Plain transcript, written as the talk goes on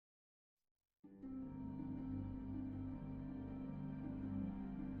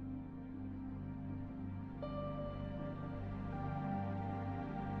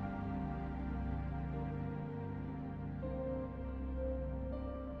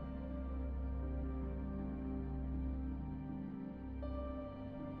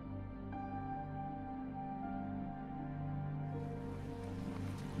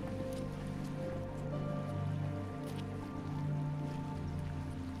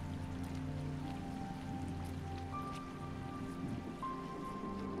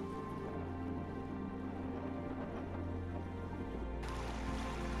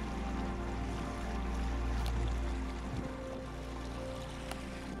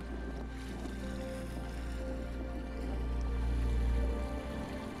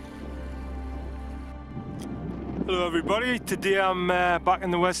Hello everybody, today I'm back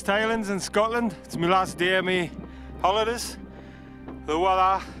in the West Highlands in Scotland. It's my last day of my holidays. The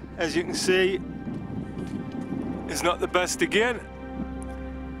weather, as you can see, is not the best again,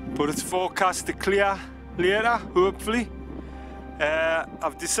 but it's forecast to clear later, hopefully.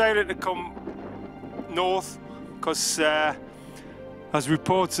 I've decided to come north because there's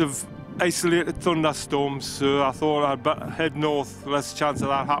reports of isolated thunderstorms, so I thought I'd better head north, less chance of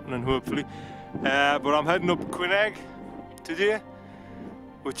that happening hopefully. But I'm heading up Quinag today,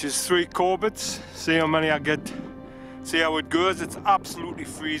 which is 3 Corbetts. See how many I get, see how it goes. It's absolutely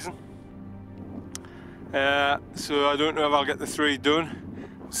freezing, so I don't know if I'll get the 3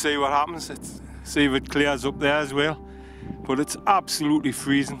 done. See what happens, see if it clears up there as well. But it's absolutely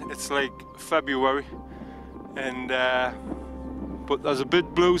freezing, it's like February, and but there's a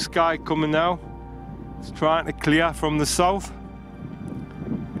bit blue sky coming now. It's trying to clear from the south.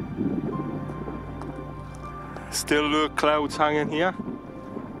 Still low clouds hanging here.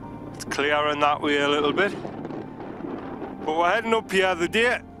 It's clearing that way a little bit. But we're heading up here the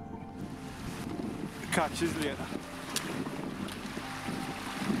day. Catch us later.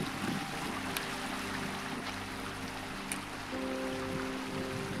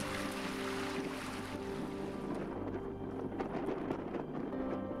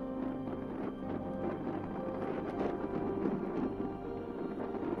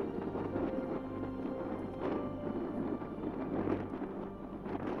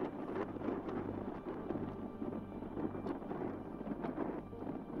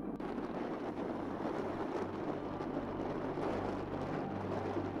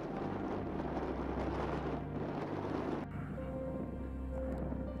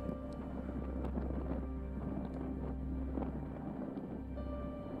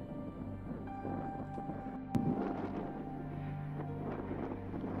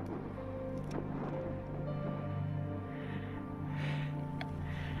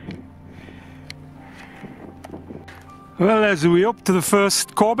 Well, there's the way up to the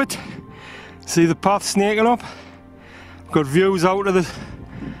first Corbett. See the path snaking up. Got views out of the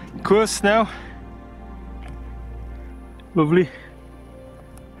coast now. Lovely.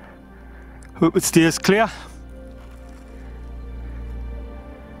 Hope it stays clear.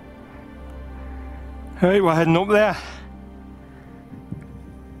 Right, we're heading up there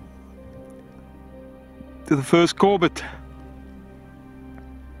to the first Corbett.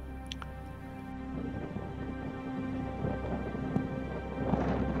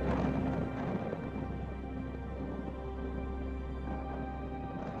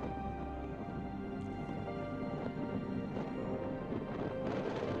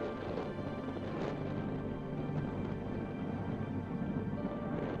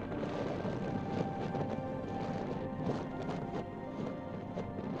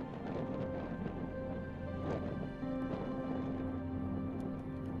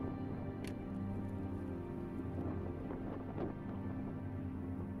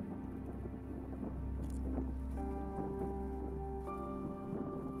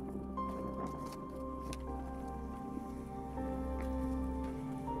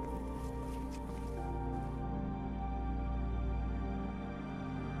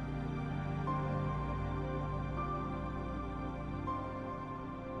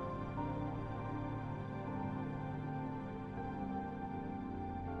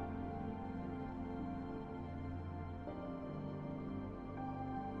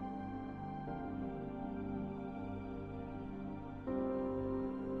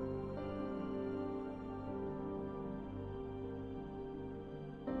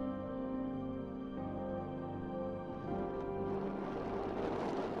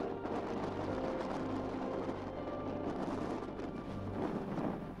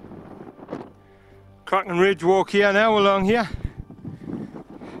 Cracking ridge walk here now, along here.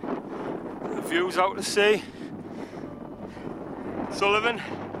 The views out to sea. Sullivan.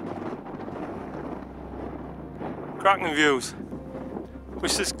 Cracking views.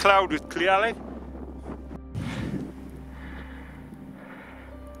 Wish this cloud would clear like.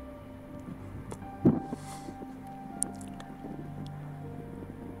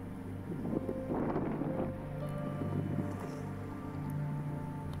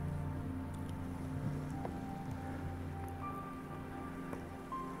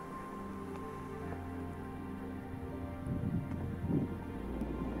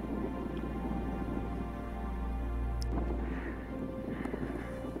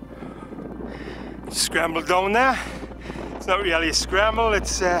 Scramble down there. It's not really a scramble,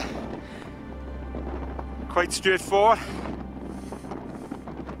 it's quite straightforward.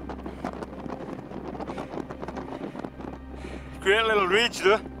 Great little ridge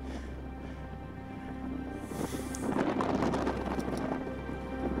though.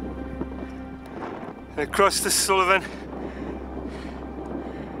 across the Sullivan,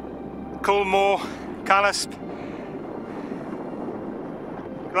 Culmore, Canisp,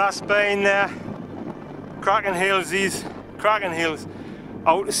 Glassbane there, cracking hills, these cracking hills,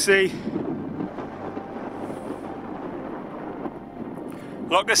 out to sea.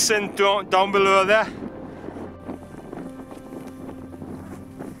 Loch of Sin down below there.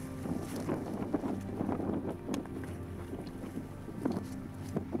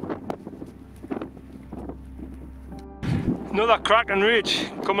 Another cracking ridge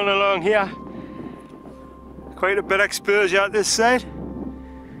coming along here. Quite a bit of exposure at this side.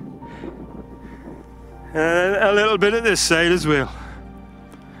 And a little bit at this side as well.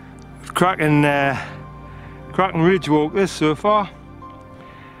 Cracking ridge walk this so far.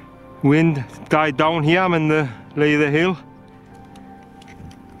 Wind died down here, I'm in the lee of the hill.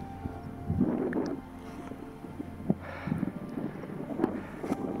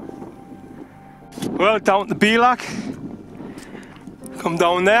 Well, down to Bealock. Come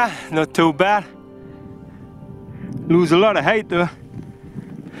down there, not too bad. Lose a lot of height though.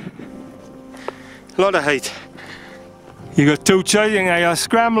 A lot of height. You got two choices, you can either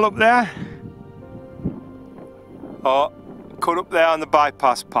scramble up there or cut up there on the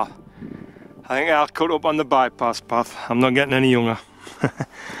bypass path. I think I'll cut up on the bypass path. I'm not getting any younger.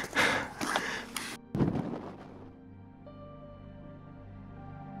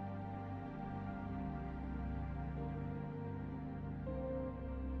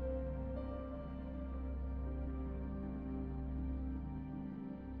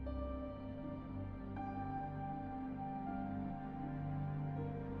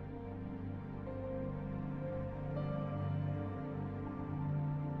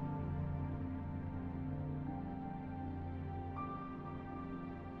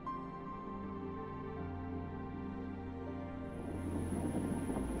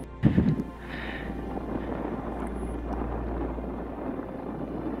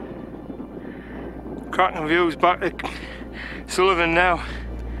 Cracking views back to Sullivan now.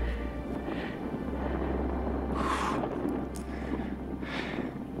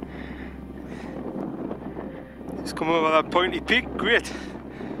 Just come over that pointy peak, great.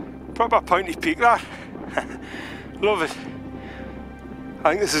 Proper pointy peak that. Love it. I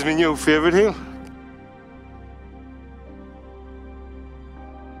think this is my new favourite hill.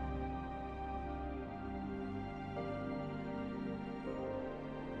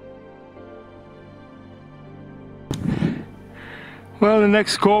 Well, the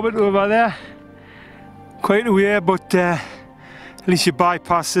next Corbett over there, quite a way, but at least you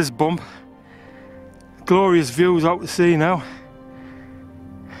bypass this bump. Glorious views out to sea now.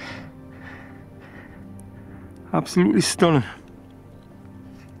 Absolutely stunning.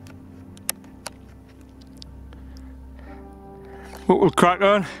 But we'll crack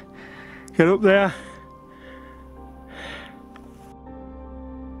on, get up there.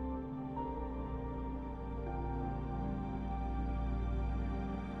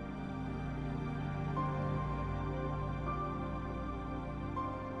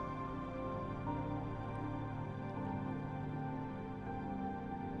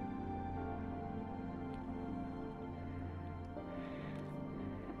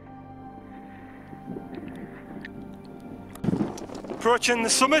 Approaching the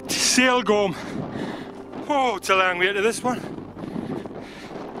summit, Sàil Ghorm. Oh, it's a long way to this one.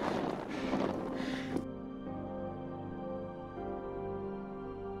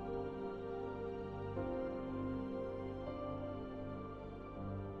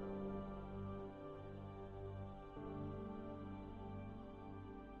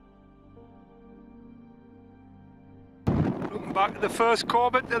 Looking back at the first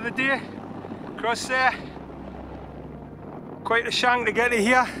Corbett of the day, across there. Quite a shank to get to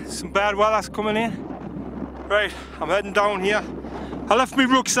here, some bad weather's coming in. Right, I'm heading down here. I left my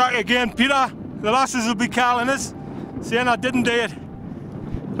rucksack again, Peter. The lasses will be calling us, saying I didn't do it.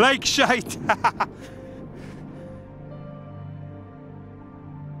 Like shite.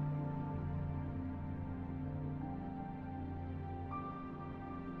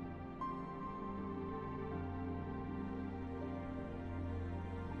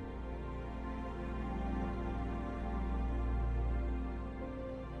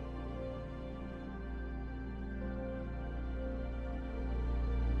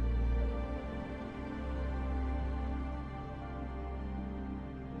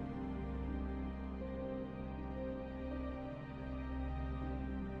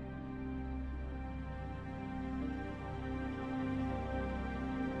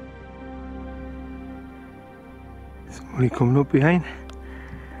 Somebody coming up behind.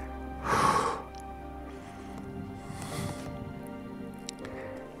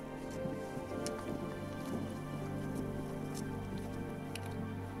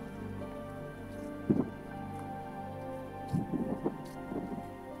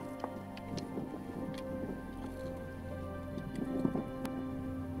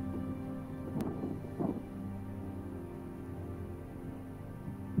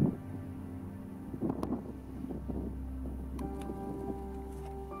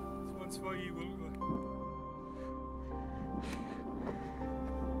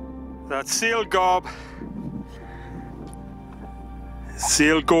 That's Sàil Gharbh.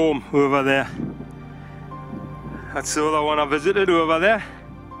 Sàil Ghorm over there. That's the other one I visited over there.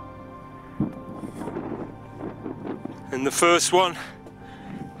 And the first one,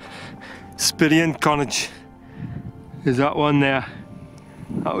 Spidean Coinich, is that one there.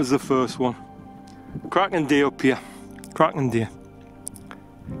 That was the first one. Cracking day up here. Cracking day.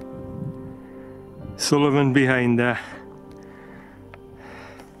 Sullivan behind there.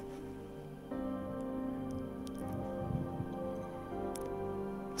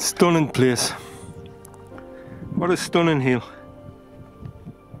 Stunning place. What a stunning hill.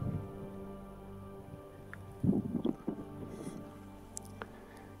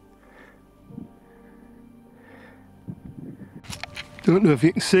 Don't know if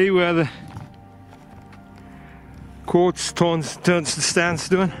you can see where the quartz turns to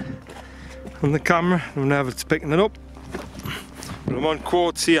sandstone on the camera. I don't know if it's picking it up, but I'm on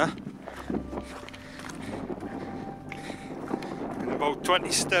quartz here. In about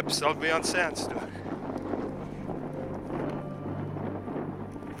 20 steps I'll be on sandstone.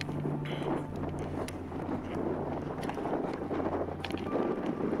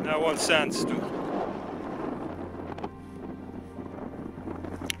 Now on sandstone.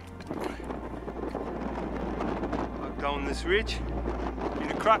 Down this ridge, been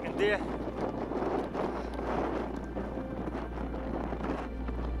a cracking day.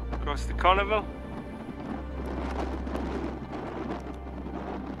 Across the carnival,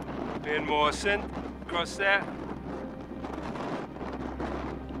 paying more ascent across there.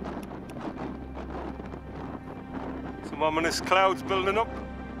 Some ominous clouds building up.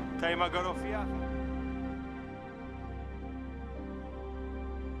 Time I got off here.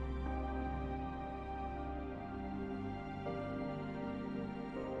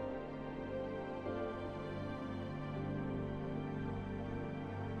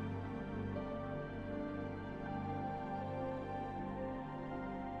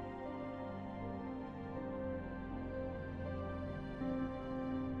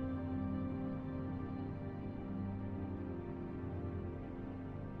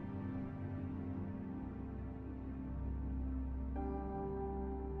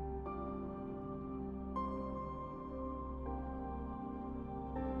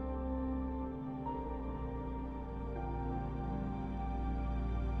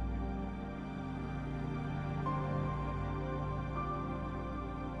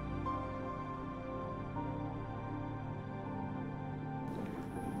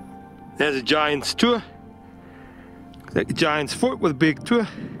 There's a giant's toe. Like a giant's foot with a big toe.